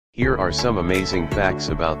Here are some amazing facts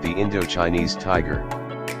about the Indochinese tiger.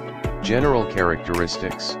 General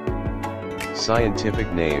characteristics.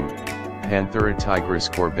 Scientific name, Panthera tigris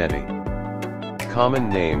corbetti. Common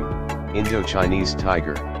name, Indochinese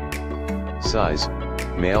tiger. Size,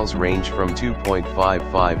 males range from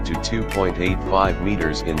 2.55 to 2.85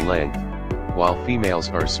 meters in length, while females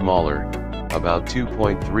are smaller, about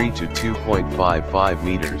 2.3 to 2.55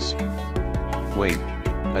 meters. Weight,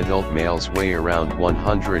 adult males weigh around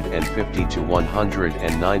 150 to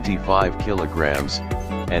 195 kilograms,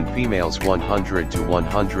 and females 100 to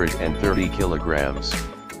 130 kilograms.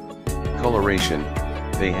 Coloration,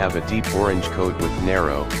 they have a deep orange coat with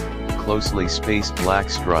narrow, closely spaced black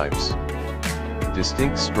stripes.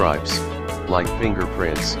 Distinct stripes, like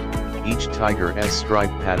fingerprints, each tiger's stripe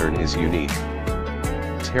pattern is unique.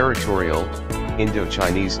 Territorial,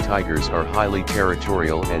 Indochinese tigers are highly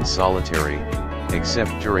territorial and solitary,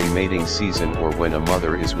 except during mating season or when a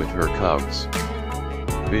mother is with her cubs.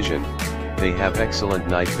 Vision, they have excellent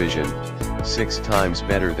night vision, 6 times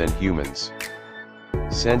better than humans.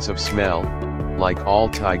 Sense of smell, like all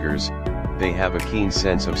tigers, they have a keen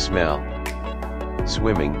sense of smell.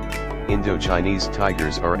 Swimming, Indochinese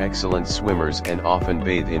tigers are excellent swimmers and often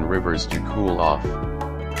bathe in rivers to cool off.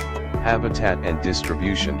 Habitat and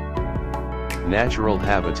distribution. Natural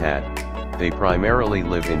habitat, they primarily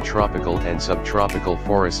live in tropical and subtropical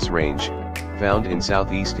forests range, found in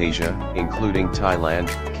Southeast Asia, including Thailand,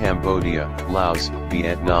 Cambodia, Laos,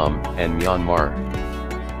 Vietnam, and Myanmar.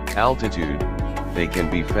 Altitude, they can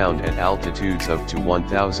be found at altitudes up to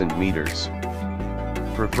 1,000 meters.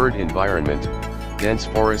 Preferred environment, dense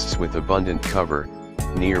forests with abundant cover,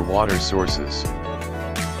 near water sources.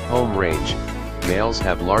 Home range, males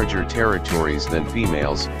have larger territories than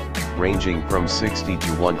females, ranging from 60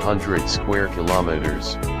 to 100 square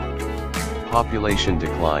kilometers. Population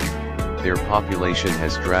decline, their population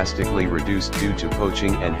has drastically reduced due to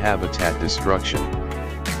poaching and habitat destruction.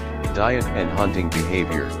 Diet and hunting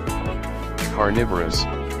behavior. Carnivorous,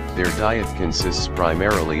 their diet consists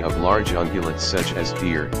primarily of large ungulates such as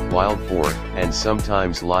deer, wild boar, and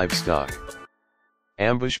sometimes livestock.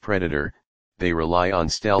 Ambush predator, they rely on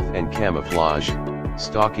stealth and camouflage,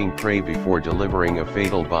 stalking prey before delivering a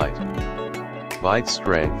fatal bite. Bite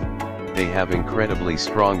strength, they have incredibly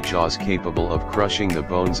strong jaws capable of crushing the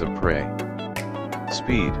bones of prey.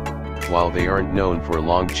 Speed, while they aren't known for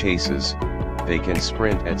long chases, they can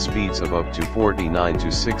sprint at speeds of up to 49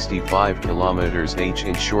 to 65 kilometers h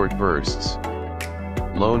in short bursts.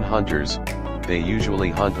 Lone hunters, they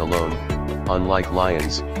usually hunt alone, unlike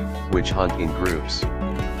lions, which hunt in groups.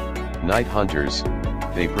 Night hunters,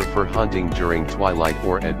 they prefer hunting during twilight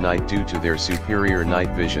or at night due to their superior night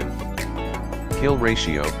vision. Kill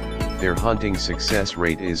ratio, their hunting success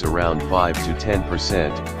rate is around 5 to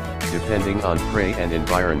 10%, depending on prey and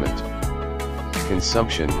environment.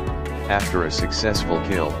 Consumption, after a successful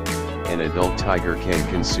kill, an adult tiger can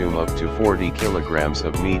consume up to 40 kilograms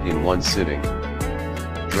of meat in one sitting.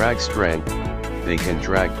 Drag strength, they can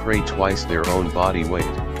drag prey twice their own body weight.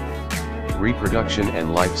 Reproduction and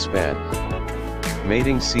lifespan.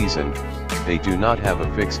 Mating season, they do not have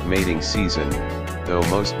a fixed mating season, though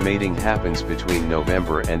most mating happens between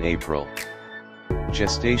November and April.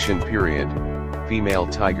 Gestation period, female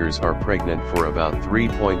tigers are pregnant for about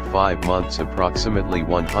 3.5 months, approximately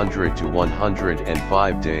 100 to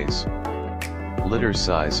 105 days. Litter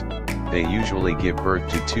size, they usually give birth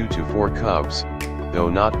to 2 to 4 cubs, though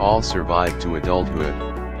not all survive to adulthood.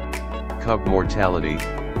 Cub mortality,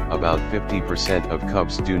 about 50% of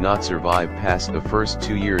cubs do not survive past the first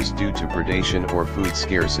 2 years due to predation or food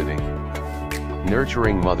scarcity.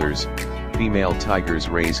 Nurturing mothers, female tigers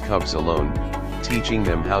raise cubs alone, teaching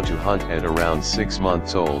them how to hunt at around 6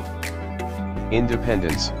 months old.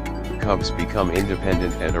 Independence, cubs become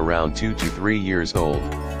independent at around 2 to 3 years old.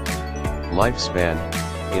 Lifespan,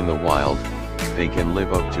 in the wild, they can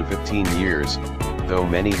live up to 15 years, though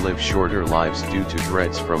many live shorter lives due to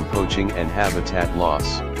threats from poaching and habitat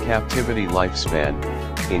loss. Captivity lifespan,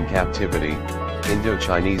 in captivity,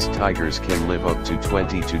 Indochinese tigers can live up to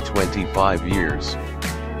 20 to 25 years.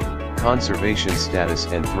 Conservation status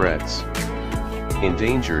and threats.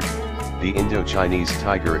 Endangered, the Indochinese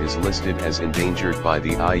tiger is listed as endangered by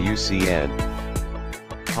the IUCN.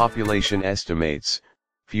 Population estimates,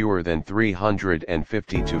 fewer than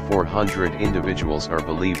 350 to 400 individuals are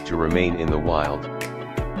believed to remain in the wild.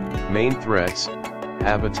 Main threats,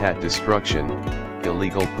 habitat destruction,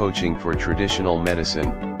 illegal poaching for traditional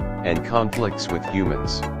medicine, and conflicts with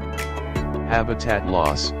humans. Habitat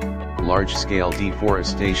loss, large-scale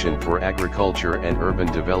deforestation for agriculture and urban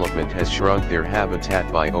development has shrunk their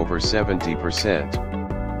habitat by over 70%.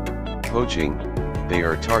 Poaching, They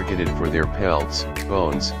are targeted for their pelts,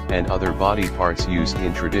 bones, and other body parts used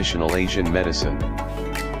in traditional Asian medicine.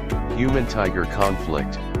 Human-tiger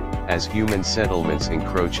conflict. As human settlements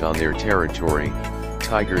encroach on their territory,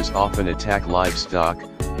 tigers often attack livestock,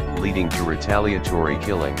 leading to retaliatory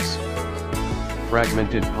killings.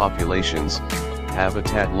 Fragmented populations.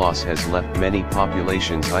 Habitat loss has left many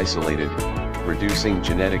populations isolated, reducing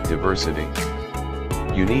genetic diversity.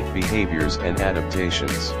 Unique behaviors and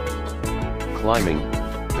adaptations. Climbing.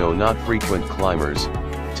 Though not frequent climbers,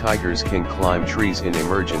 tigers can climb trees in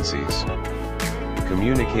emergencies.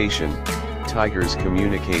 Communication. Tigers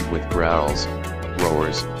communicate with growls,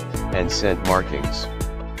 roars, and scent markings.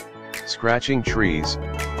 Scratching trees.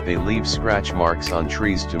 They leave scratch marks on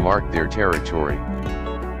trees to mark their territory.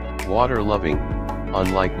 Water-loving.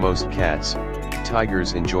 Unlike most cats,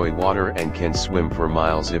 tigers enjoy water and can swim for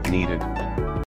miles if needed.